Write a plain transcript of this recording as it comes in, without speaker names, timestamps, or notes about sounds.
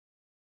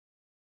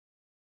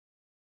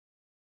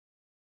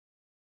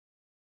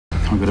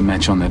I've got a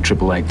match on that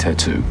 888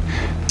 tattoo.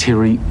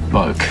 Terry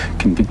Boak,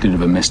 convicted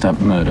of a messed up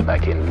murder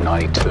back in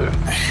 '92.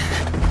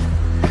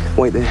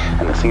 Wait there.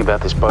 And the thing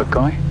about this Boak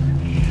guy,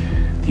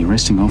 the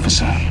arresting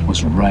officer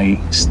was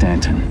Ray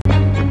Stanton.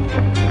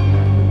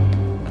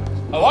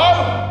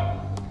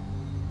 Hello?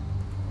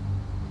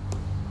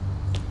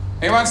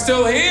 Anyone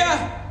still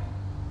here?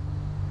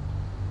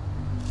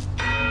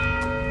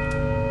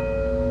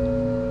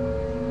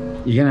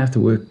 You're going to have to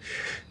work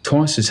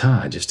twice as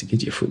hard just to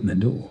get your foot in the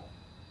door.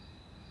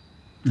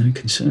 And it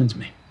concerns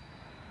me.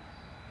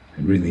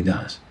 It really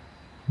does.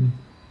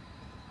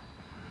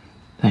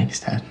 Thanks,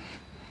 Dad.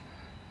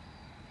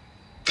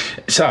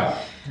 So,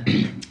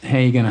 how are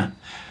you going to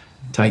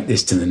take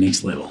this to the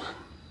next level?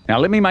 Now,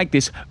 let me make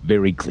this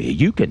very clear.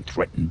 You can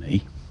threaten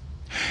me.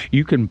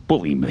 You can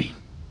bully me.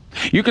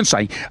 You can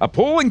say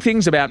appalling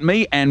things about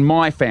me and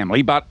my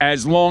family, but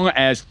as long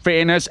as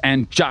fairness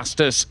and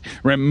justice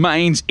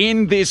remains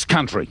in this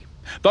country,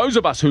 those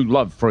of us who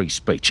love free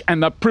speech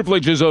and the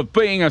privileges of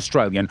being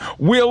Australian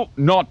will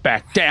not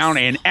back down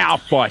in our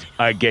fight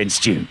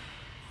against you.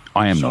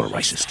 I am not a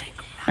racist,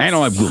 and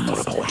I will not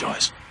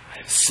apologise.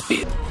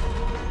 Spit.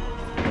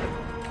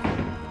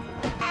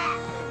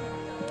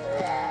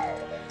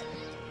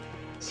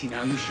 See,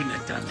 now you shouldn't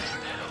have done that,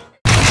 pal.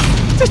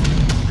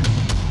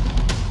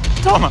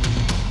 Tom,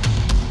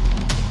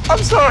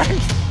 I'm sorry.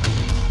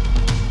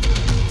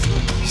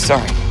 You're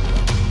sorry?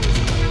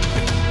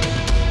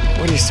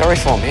 What are you sorry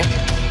for, man?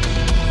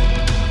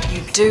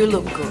 You do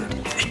look good.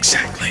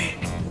 Exactly.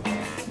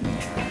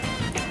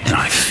 And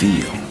I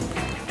feel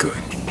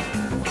good.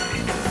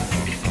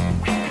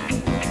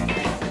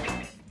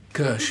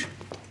 Kirsch,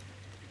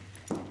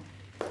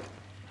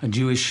 a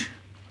Jewish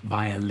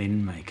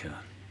violin maker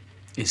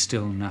is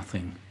still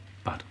nothing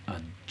but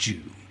a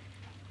Jew.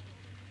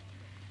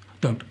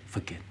 Don't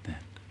forget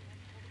that.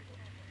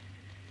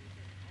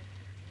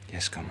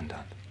 Yes,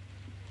 Commandant.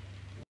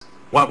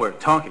 What we're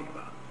talking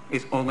about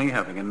is only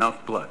having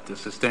enough blood to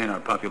sustain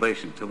our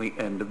population till the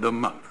end of the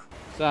month.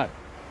 So,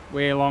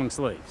 wear long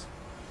sleeves.